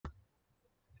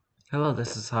Hello,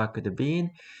 this is Haku the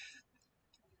Bean,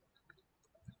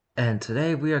 and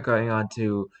today we are going on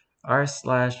to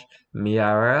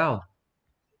r/me/IRL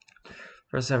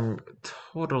for some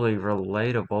totally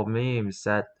relatable memes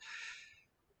that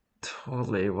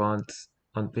totally won't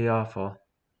be awful.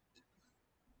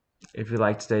 If you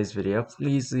liked today's video,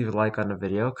 please leave a like on the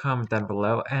video, comment down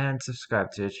below, and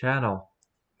subscribe to the channel.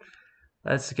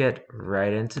 Let's get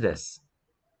right into this.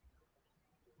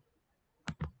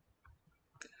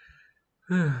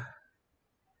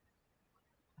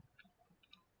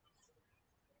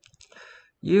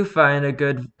 You find a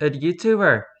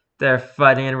YouTuber. They're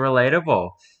funny and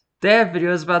relatable. They have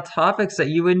videos about topics that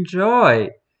you enjoy.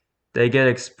 They get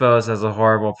exposed as a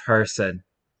horrible person.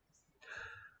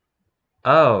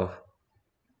 Oh,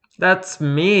 that's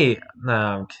me. No,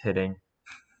 I'm kidding.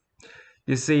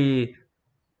 You see,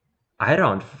 I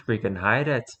don't freaking hide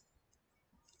it.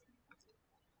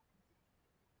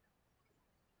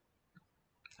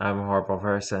 I'm a horrible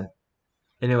person.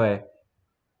 Anyway,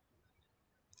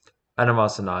 and I'm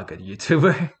also not a good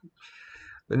YouTuber.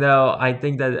 But no, I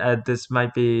think that this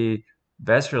might be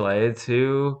best related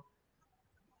to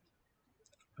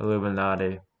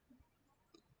Illuminati.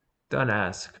 Don't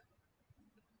ask.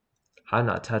 I'm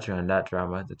not touching on that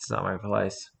drama. That's not my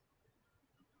place.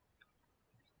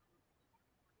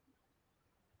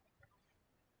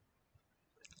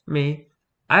 Me,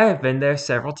 I have been there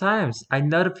several times. I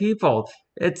know the people.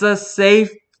 It's a safe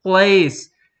place,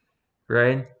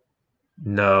 right?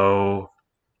 No.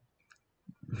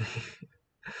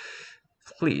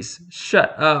 Please,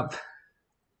 shut up.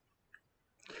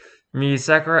 Me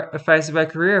sacrificing my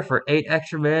career for 8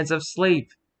 extra minutes of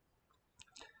sleep.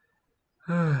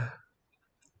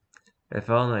 If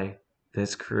only.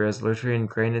 This career is literally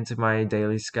ingrained into my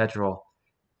daily schedule.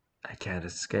 I can't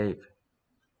escape.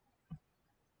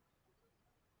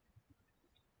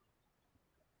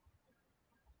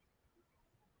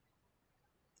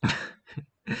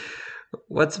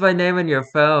 What's my name on your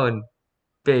phone?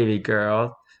 Baby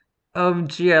girl.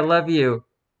 OMG, I love you.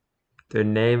 Their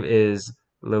name is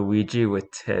Luigi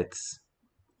with tits.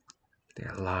 They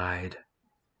lied.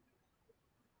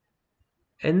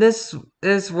 In this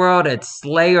world, it's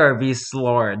slay or be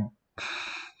slaughtered.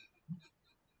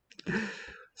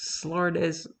 Slaughtered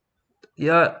is,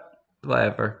 yeah,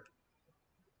 whatever.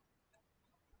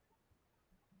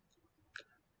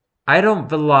 I don't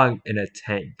belong in a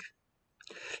tank.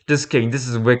 Just kidding. This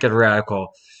is wicked radical.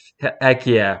 Heck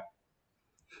yeah.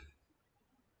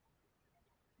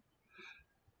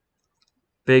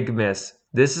 Big miss.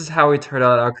 This is how we turned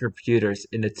on our computers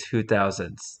in the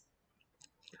 2000s.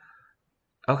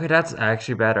 Okay, that's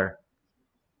actually better.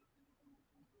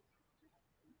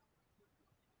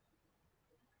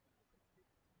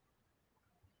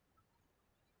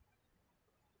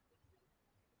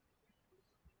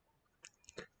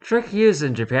 Trick used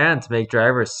in Japan to make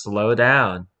drivers slow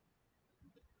down.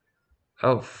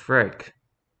 Oh, frick.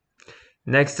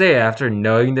 Next day after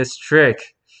knowing this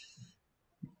trick,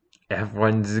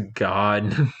 everyone's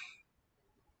gone.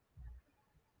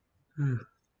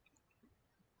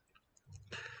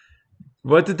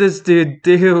 What did this dude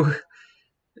do?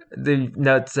 The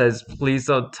note says, please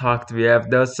don't talk to me. I have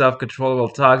no self-control. Will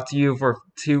talk to you for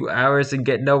 2 hours and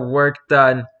get no work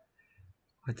done.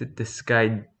 What did this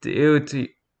guy do to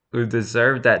who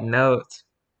deserved that note?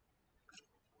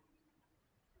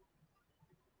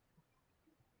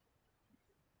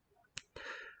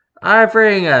 I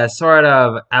bring a sort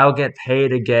of I'll get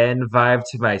paid again vibe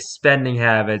to my spending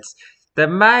habits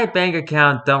that my bank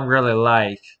account don't really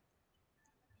like.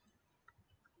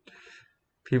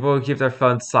 People who keep their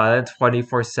phones silent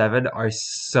 24/7 are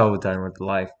so done with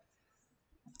life.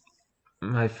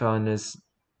 My phone is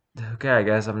okay, I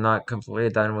guess I'm not completely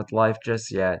done with life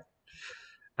just yet.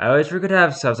 I wish we could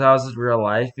have subtitles in real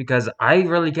life because I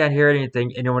really can't hear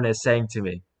anything anyone is saying to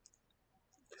me.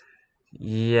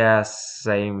 Yes,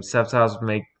 same. Subtitles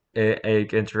make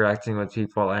interacting with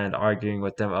people and arguing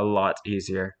with them a lot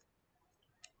easier.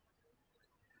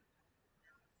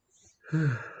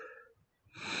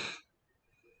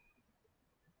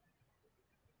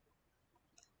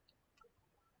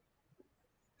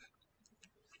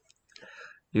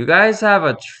 You guys have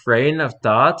a train of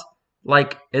thought?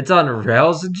 Like it's on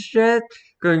rails and shit?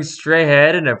 Going straight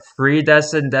ahead in a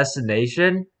predestined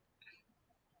destination?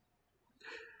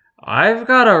 I've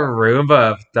got a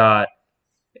Roomba of thought.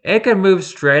 It can move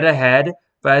straight ahead,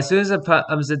 but as soon as it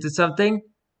comes into something,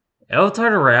 it'll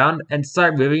turn around and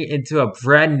start moving into a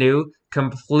brand new,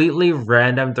 completely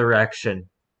random direction.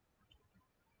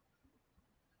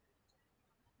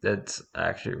 That's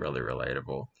actually really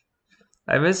relatable.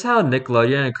 I miss how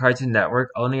Nickelodeon and Cartoon Network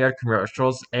only had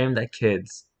commercials aimed at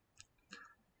kids.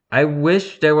 I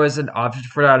wish there was an option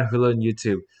for that on Hulu and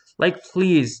YouTube. Like,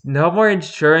 please, no more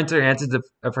insurance or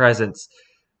antidepressants.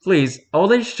 Please,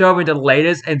 only show me the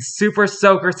latest and super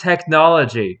soaker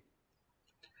technology.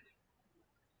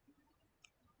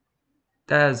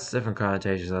 That has different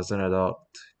connotations as an adult.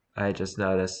 I just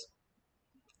noticed.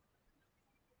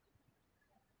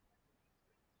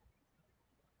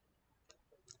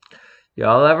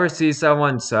 Y'all ever see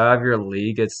someone so out of your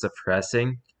league it's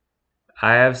depressing?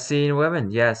 I have seen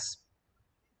women, yes.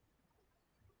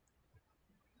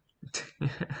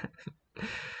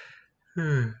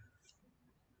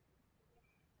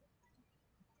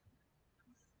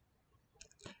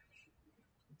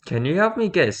 Can you help me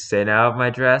get sin out of my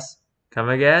dress? Come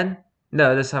again?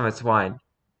 No, this time it's wine.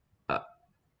 Uh,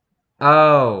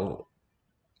 oh,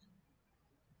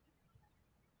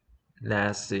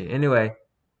 nasty. Anyway,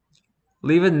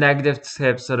 leave a negative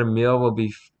tip so the meal will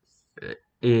be.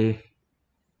 Eh.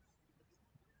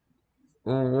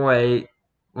 Wait,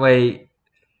 wait.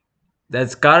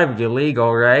 That's gotta be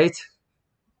illegal, right?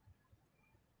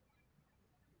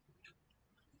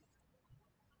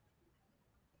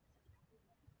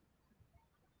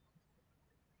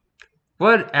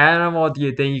 What animal do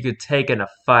you think you could take in a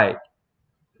fight?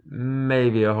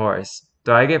 Maybe a horse.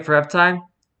 Do I get prep time?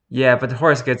 Yeah, but the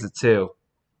horse gets it too.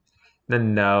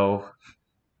 Then no.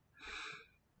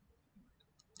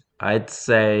 I'd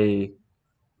say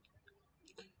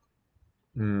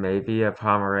maybe a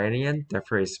Pomeranian. They're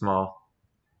pretty small.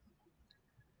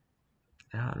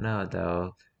 I don't know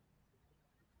though.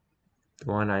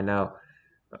 The one I know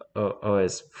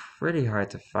is pretty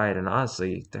hard to fight, and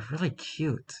honestly, they're really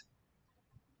cute.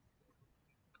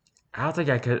 I don't think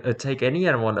I could take any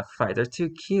animal in a fight. They're too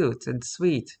cute and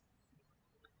sweet.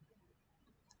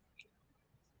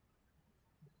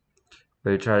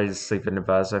 Will you try to sleep in the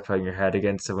bus by putting your head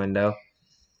against the window?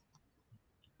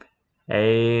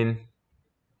 Hey,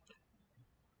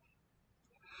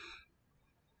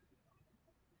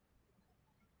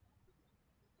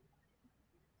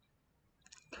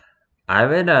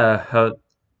 I'm in a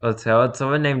hotel, and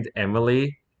someone named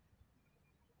Emily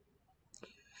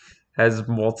has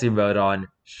multi-mode on.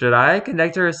 Should I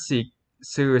connect her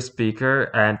to a speaker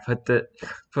and put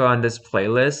on this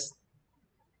playlist?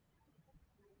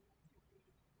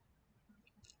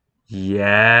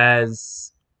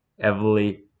 Yes,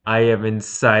 Emily, I am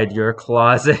inside your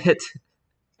closet.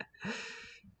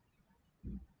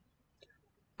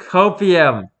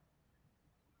 Copium.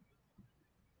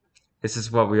 This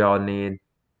is what we all need.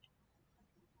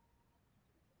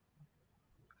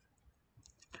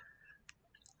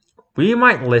 We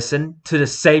might listen to the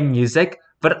same music,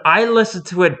 but I listen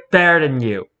to it better than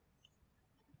you.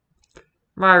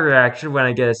 My reaction when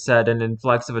I get a sudden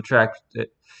influx of attraction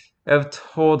of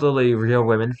totally real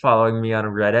women following me on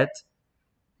Reddit.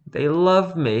 They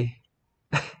love me.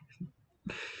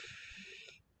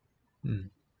 Hmm.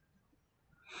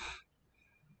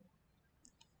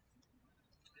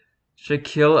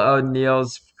 Shaquille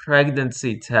O'Neal's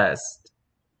pregnancy test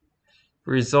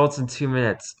results in 2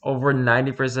 minutes, over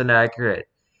 90% accurate.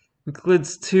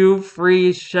 Includes 2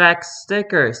 free Shaq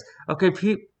stickers. Okay,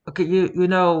 okay, you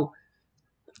know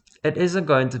it isn't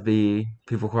going to be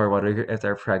people who are wondering if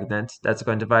they're pregnant that's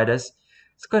going to buy this.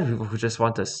 It's going to be people who just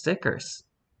want the stickers.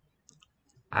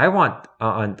 I want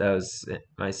on those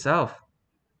myself.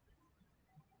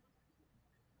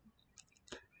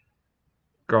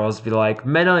 Girls be like,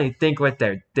 men only think with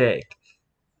their dick.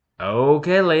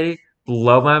 Okay, lady,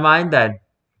 blow my mind then.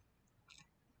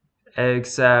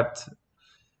 Except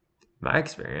my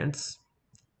experience,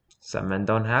 some men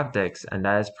don't have dicks, and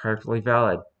that is perfectly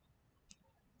valid.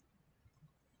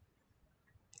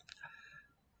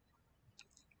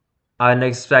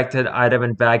 Unexpected item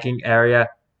in bagging area.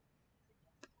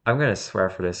 I'm gonna swear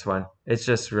for this one. It's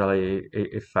just really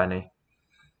funny.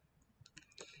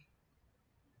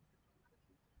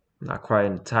 Not quite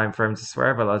in time frame to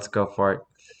swear, but let's go for it.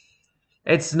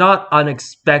 It's not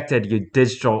unexpected, you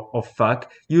digital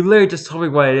fuck. You literally just told me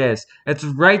what it is. It's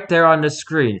right there on the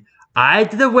screen. I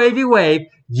did the wavy wave,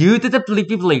 you did the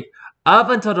bleepy bleep. Up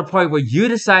until the point where you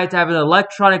decided to have an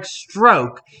electronic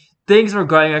stroke, things were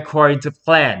going according to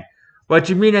plan. What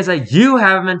you mean is that you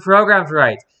haven't been programmed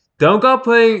right. Don't go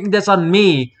putting this on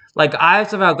me like I've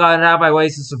somehow gotten out of my way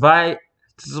to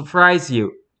surprise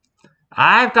you.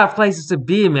 I've got places to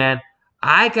be, man.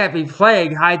 I can't be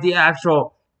playing hide the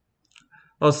actual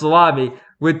salami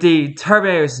with the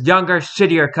Terminator's younger,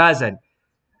 shittier cousin.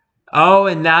 Oh,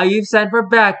 and now you've sent for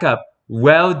backup.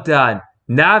 Well done.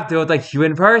 Now I've dealt with a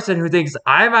human person who thinks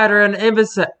I'm either an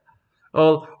imbecile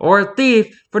or a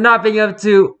thief for not being able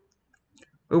to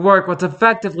work what's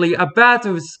effectively a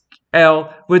bathroom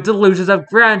L with delusions of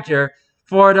grandeur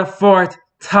for the fourth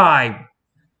time.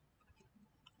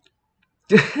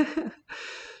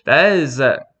 That is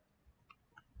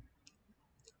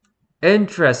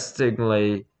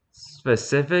interestingly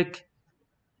specific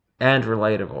and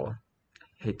relatable.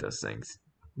 Hate those things.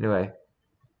 Anyway,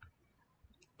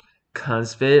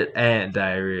 conspit and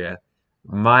diarrhea.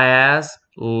 My ass,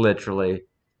 literally.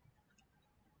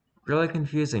 Really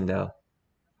confusing though.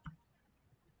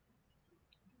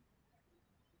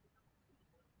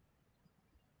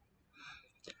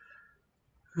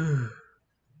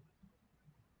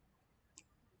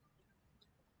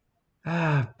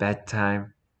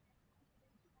 Bedtime.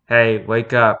 Hey,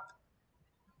 wake up.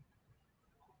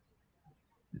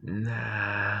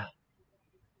 Nah.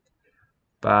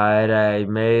 But I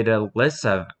made a list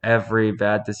of every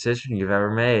bad decision you've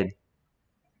ever made.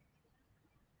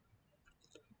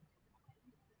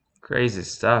 Crazy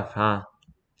stuff, huh?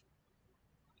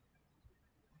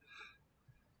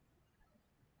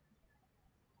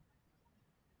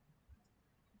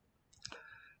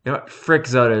 You know what? Frick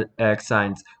zodiac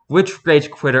signs. Which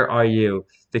rage quitter are you?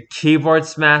 The keyboard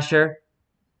smasher?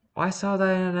 Oh, I saw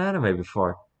that in an anime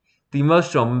before. The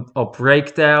emotional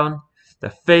breakdown,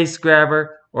 the face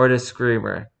grabber, or the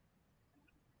screamer?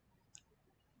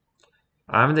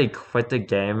 I'm gonna quit the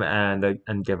game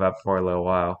and give up for a little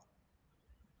while.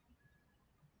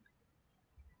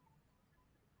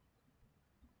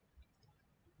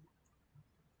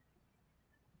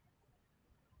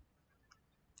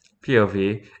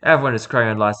 POV. Everyone is crying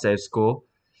on last day of school.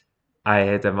 I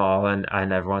hate them all and I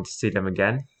never want to see them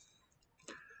again.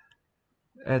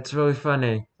 It's really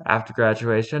funny. After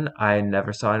graduation, I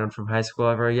never saw anyone from high school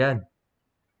ever again.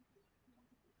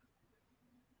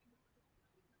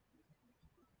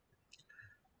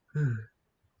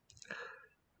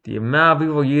 The amount of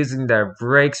people using their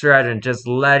brakes right and just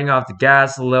letting off the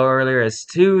gas a little earlier is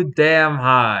too damn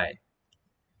high.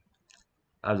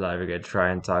 I'm not even gonna try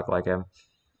and talk like him.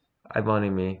 I'm only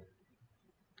me.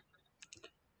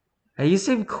 Hey, you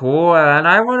seem cool and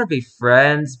I want to be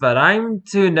friends, but I'm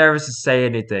too nervous to say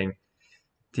anything.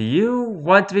 Do you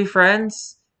want to be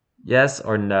friends? Yes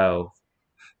or no?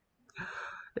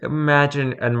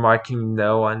 Imagine unmarking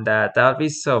no on that. That would be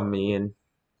so mean.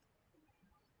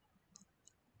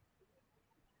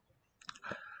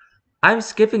 I'm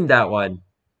skipping that one.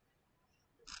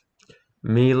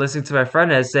 Me listening to my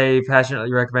friend as they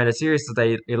passionately recommend a series that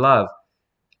they love.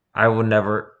 I will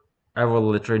never, I will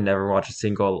literally never watch a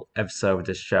single episode of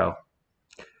this show.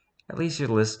 At least you're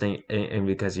listening in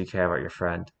because you care about your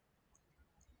friend.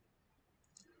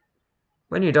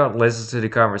 When you don't listen to the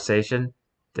conversation,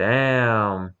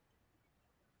 damn.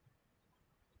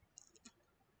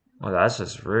 Well, that's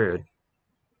just rude.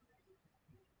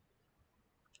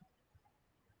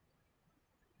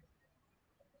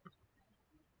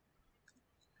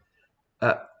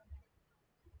 Uh,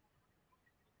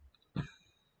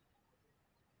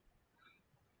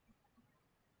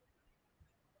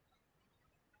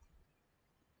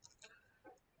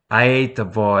 I ate the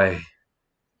boy.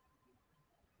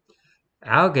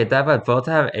 I'll get that, but both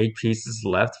have 8 pieces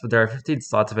left, but there are 15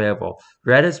 slots available.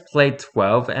 Red has played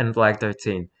 12 and Black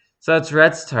 13. So it's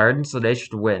Red's turn, so they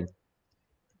should win.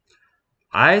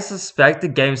 I suspect the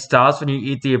game stops when you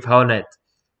eat the opponent.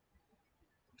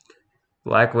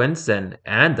 Black wins then,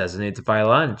 and doesn't need to buy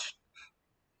lunch.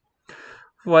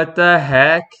 What the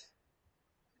heck?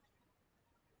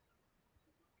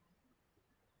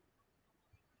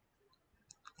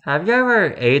 Have you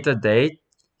ever ate a date?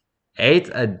 Ate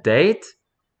a date?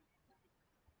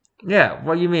 Yeah,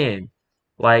 what do you mean?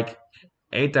 Like,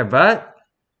 ate their butt?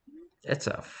 It's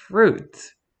a fruit.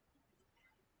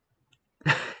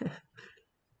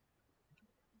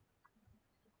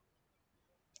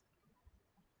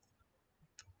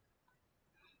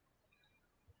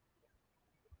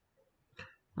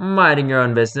 Minding your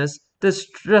own business.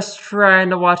 Just trying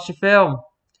to watch the film.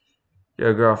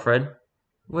 Your girlfriend.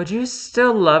 Would you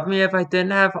still love me if I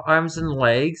didn't have arms and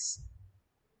legs?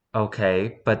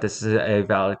 Okay, but this is a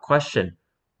valid question.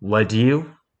 Would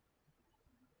you?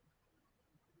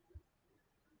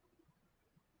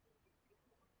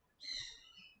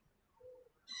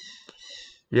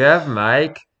 You have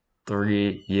Mike?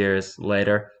 3 years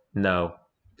later. No.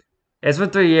 It's been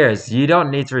 3 years. You don't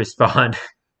need to respond.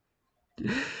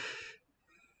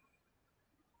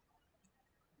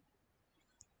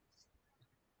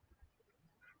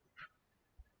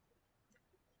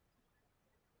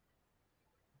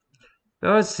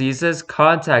 No, he says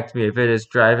contact me if it is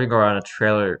driving or on a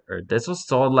trailer. This was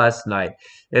sold last night.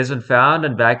 It has been found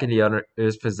and back in the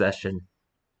owner's possession.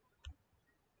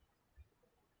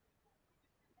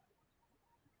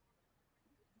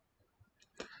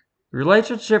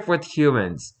 Relationship with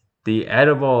humans. The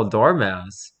edible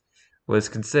dormouse was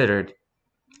considered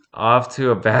off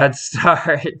to a bad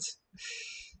start.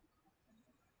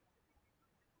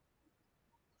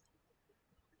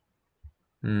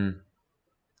 Hmm.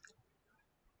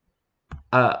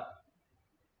 Uh,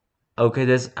 okay,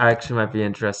 this actually might be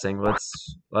interesting.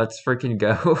 Let's freaking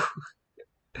go.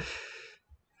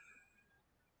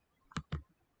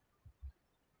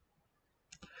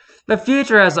 The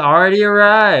future has already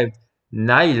arrived.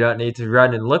 Now you don't need to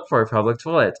run and look for a public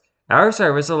toilet. Our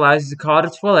service allows you to call the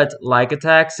toilet like a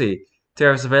taxi.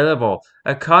 Tariffs available.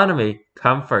 Economy,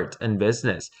 comfort, and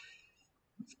business.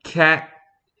 Can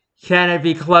can it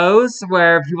be closed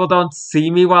where people don't see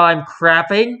me while I'm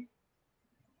crapping?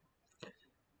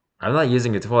 I'm not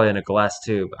using a toilet in a glass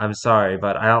tube. I'm sorry,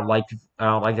 but I don't like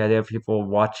the idea of people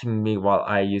watching me while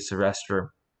I use the restroom.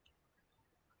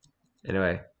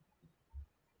 Anyway,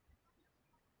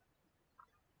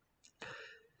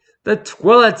 the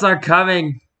toilets are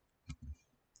coming.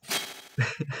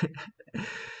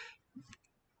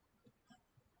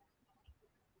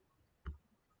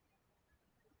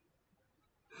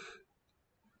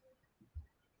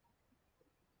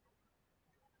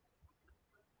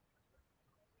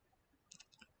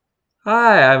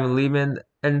 Hi, I'm Lehman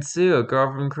and Sue, a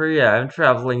girl from Korea. I'm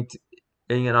traveling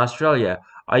in Australia.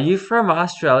 Are you from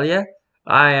Australia?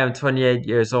 I am 28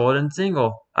 years old and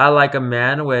single. I like a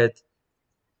man with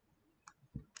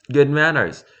good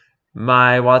manners.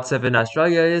 My WhatsApp in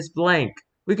Australia is blank.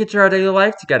 We could share our daily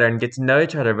life together and get to know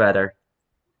each other better.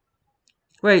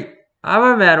 Wait, I'm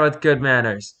a man with good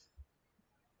manners.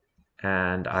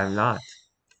 And I'm not.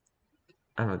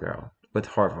 I'm a girl with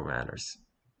horrible manners.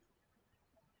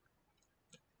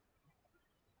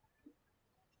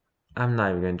 I'm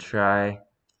not even gonna try.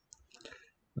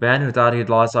 Man who thought he'd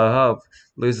lost all hope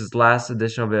loses last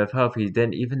additional bit of hope he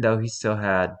didn't even know he still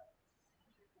had.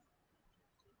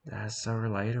 That's so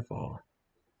relatable.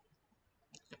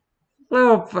 A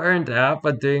little burned out,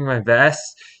 but doing my best.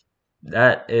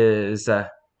 That is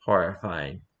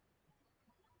horrifying.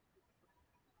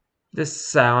 The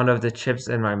sound of the chips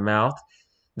in my mouth,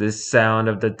 the sound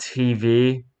of the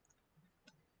TV.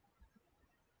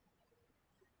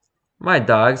 My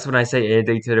dogs, when I say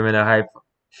anything to them in a high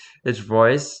pitched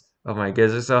voice, oh my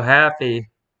goodness, they're so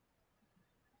happy.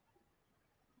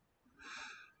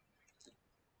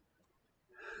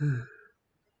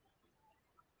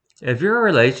 If your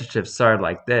relationship started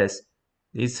like this,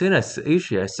 these tuna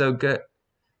sushi are so good.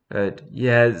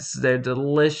 Yes, they're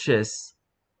delicious.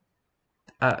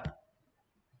 Uh,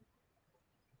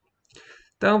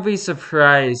 don't be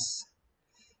surprised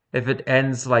if it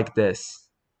ends like this.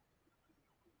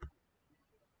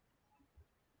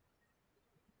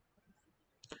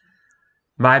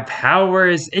 My power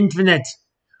is infinite.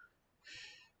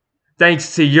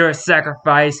 Thanks to your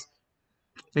sacrifice.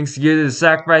 Thanks to you, the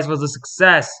sacrifice was a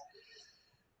success.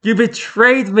 You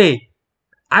betrayed me.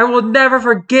 I will never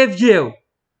forgive you.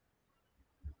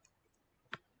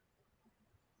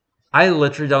 I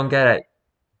literally don't get it.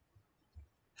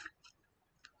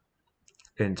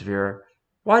 Interviewer,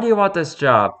 why do you want this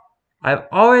job? I've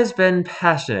always been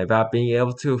passionate about being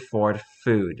able to afford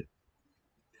food.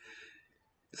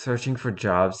 Searching for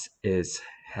jobs is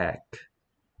heck.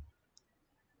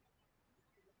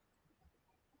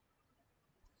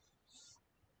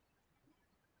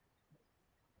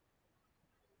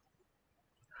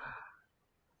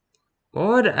 What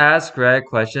would Ask Reddit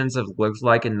questions have looked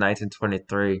like in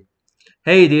 1923?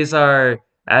 Hey, these are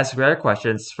Ask Reddit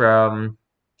questions from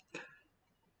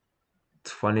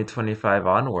 2025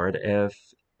 onward if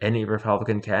any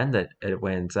Republican candidate it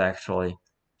wins, actually.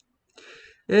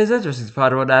 It is interesting to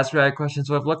ponder what Ask Reddit questions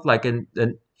would have looked like in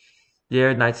the year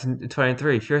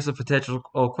 1923. Here's some potential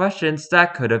questions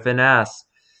that could have been asked.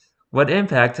 What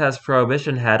impact has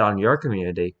Prohibition had on your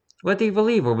community? What do you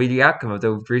believe will be the outcome of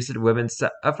the recent women's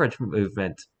suffrage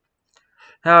movement?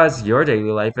 How has your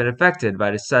daily life been affected by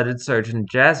the sudden surge in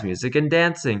jazz music and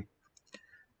dancing?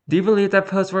 Do you believe that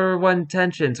post-World War I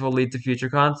tensions will lead to future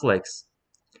conflicts?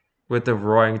 With the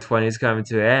roaring 20s coming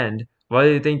to an end, what do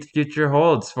you think the future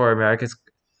holds for America's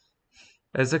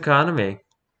economy?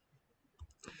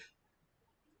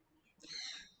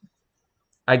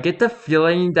 I get the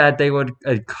feeling that they would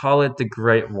call it the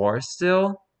Great War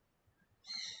still,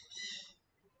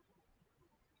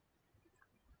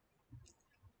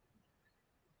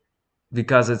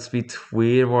 because it's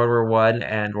between World War One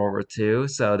and World War Two,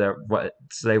 so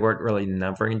they weren't really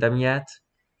numbering them yet.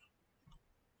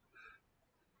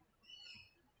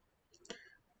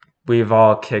 We've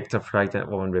all kicked a pregnant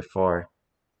woman before.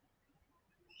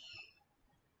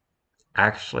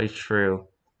 Actually true.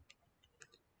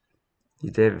 You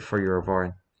did before you were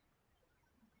born.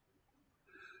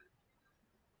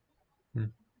 Hmm.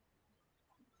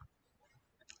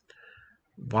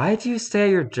 Why do you stay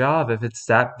at your job if it's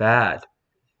that bad?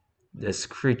 This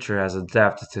creature has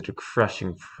adapted to the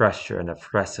crushing pressure and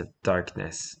oppressive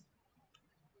darkness.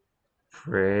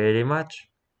 Pretty much.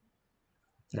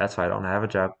 That's why I don't have a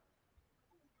job.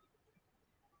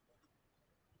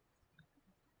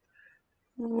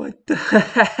 What the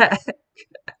heck?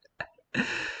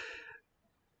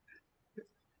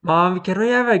 Mom, can we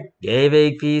have a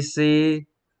gaming PC?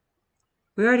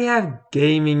 We already have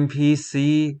gaming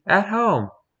PC at home.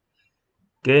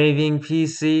 Gaming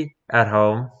PC at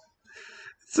home.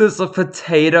 Is this a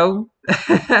potato?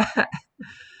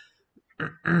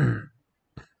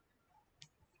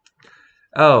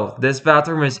 Oh, this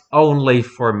bathroom is only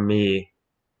for me.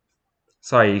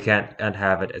 Sorry, you can't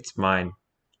have it. It's mine.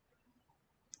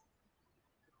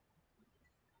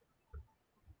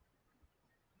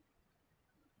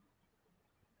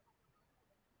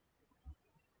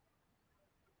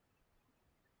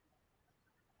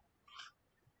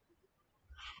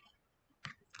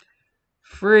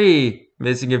 Free.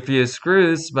 Missing a few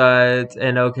screws, but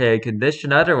in okay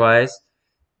condition otherwise.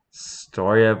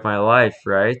 Story of my life,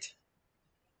 right?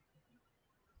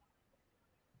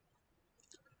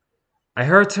 I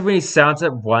heard too many sounds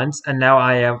at once, and now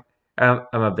I'm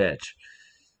a bitch.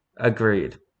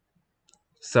 Agreed.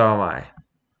 So am I.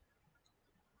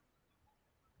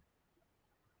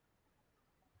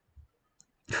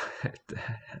 What the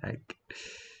heck?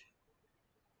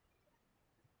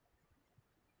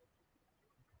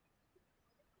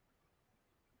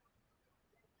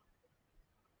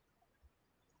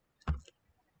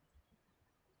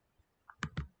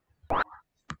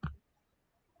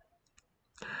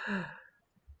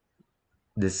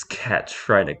 This cat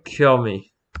tried to kill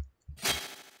me.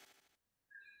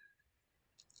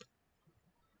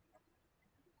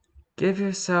 Give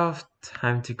yourself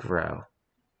time to grow.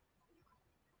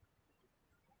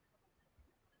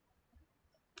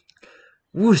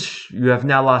 Whoosh! You have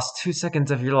now lost 2 seconds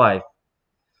of your life.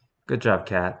 Good job,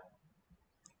 cat.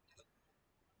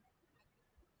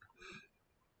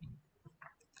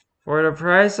 For the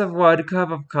price of 1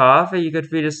 cup of coffee, you could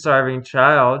feed a starving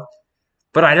child.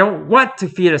 But I don't want to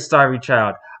feed a starving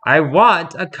child. I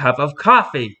want a cup of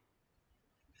coffee.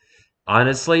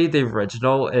 Honestly, the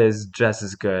original is just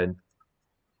as good.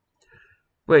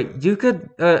 Wait, you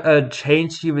could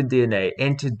change human DNA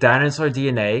into dinosaur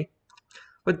DNA?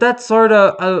 With that sort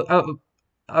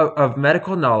of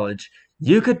medical knowledge,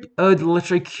 you could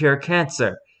literally cure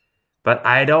cancer. But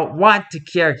I don't want to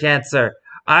cure cancer.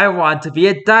 I want to be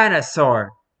a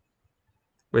dinosaur.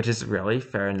 Which is really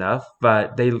fair enough,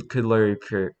 but they could literally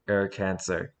cure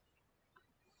cancer.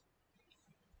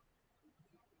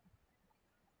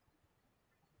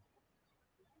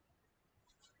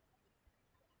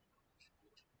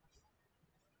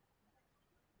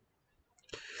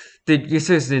 Dude, you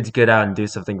seriously need to get out and do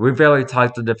something. We barely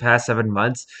talked in the past 7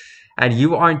 months, and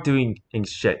you aren't doing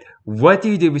shit. What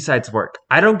do you do besides work?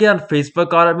 I don't get on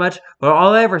Facebook all that much, but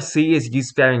all I ever see is you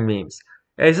spamming memes.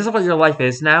 Is this what your life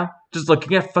is now? Just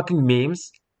looking at fucking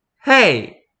memes?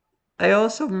 Hey, I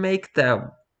also make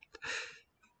them.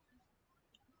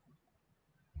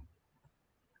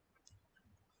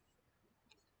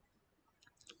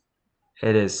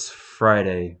 It is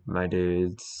Friday, my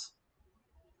dudes.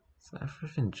 Is that a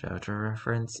freaking JoJo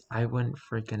reference? I wouldn't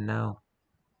freaking know.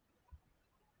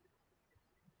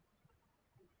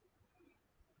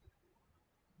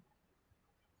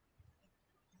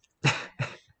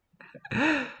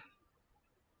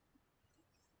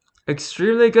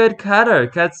 Extremely good cutter.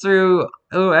 Cuts through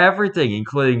everything,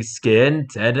 including skin,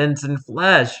 tendons, and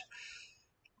flesh.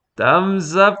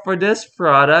 Thumbs up for this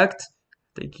product.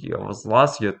 I think you almost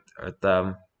lost your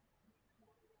thumb.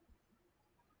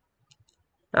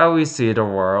 How we see the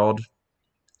world.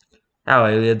 How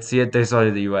aliens see it, there's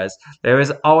only the US. There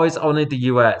is always only the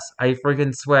US. I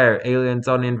freaking swear, aliens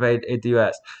only invade the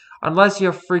US. Unless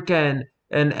you're freaking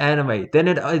an anime, then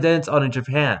it's only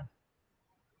Japan.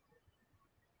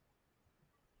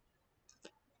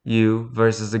 You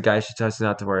versus the guy she tells you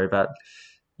not to worry about.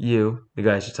 You, the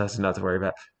guy she tells you not to worry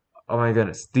about. Oh my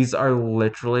goodness, these are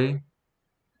literally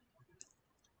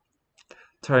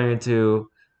turning into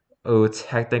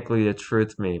technically the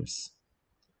truth memes.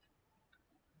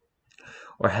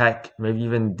 Or heck, maybe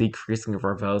even decreasing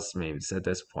verbose memes at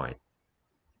this point.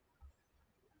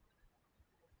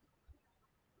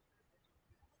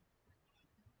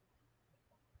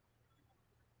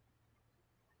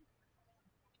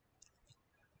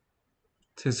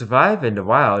 To survive in the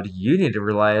wild, you need a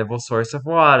reliable source of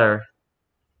water.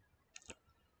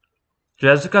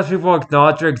 Just because people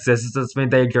acknowledge your existence doesn't mean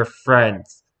they're your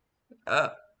friends. Uh,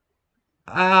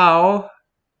 ow.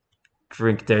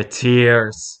 Drink their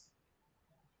tears.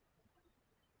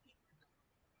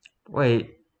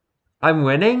 Wait, I'm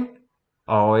winning?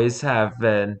 Always have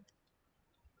been.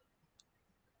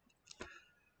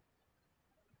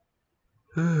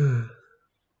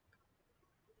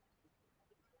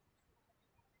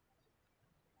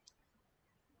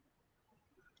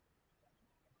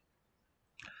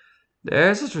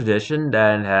 There's a tradition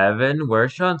that in heaven we're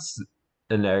shown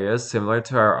scenarios similar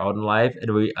to our own life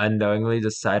and we unknowingly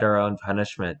decide our own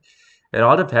punishment. It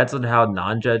all depends on how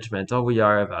non-judgmental we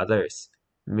are of others.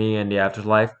 Me in the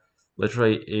afterlife,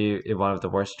 literally one of the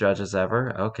worst judges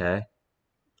ever? Okay.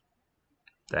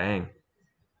 Dang.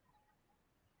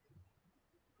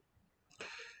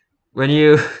 When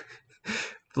you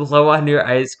blow on your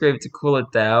ice cream to cool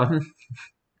it down,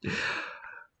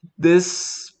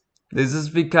 this this is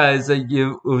because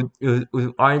you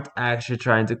aren't actually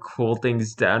trying to cool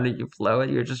things down and you blow it.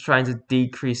 You're just trying to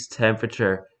decrease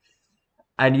temperature,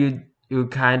 and you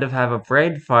kind of have a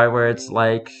brain fart where it's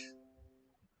like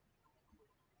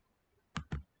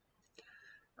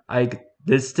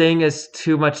this thing is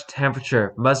too much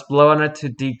temperature. Must blow on it to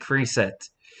decrease it,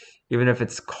 even if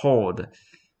it's cold.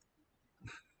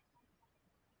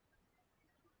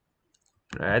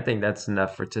 I think that's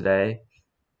enough for today.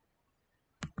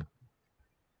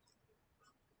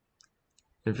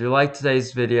 If you like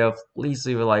today's video, please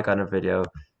leave a like on the video,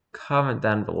 comment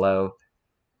down below,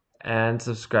 and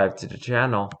subscribe to the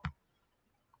channel.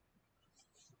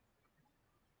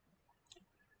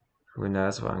 Who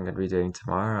knows what I'm going to be doing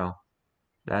tomorrow?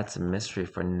 That's a mystery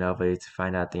for nobody to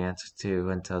find out the answer to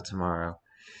until tomorrow.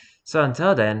 So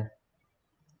until then,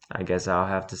 I guess I'll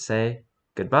have to say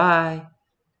goodbye.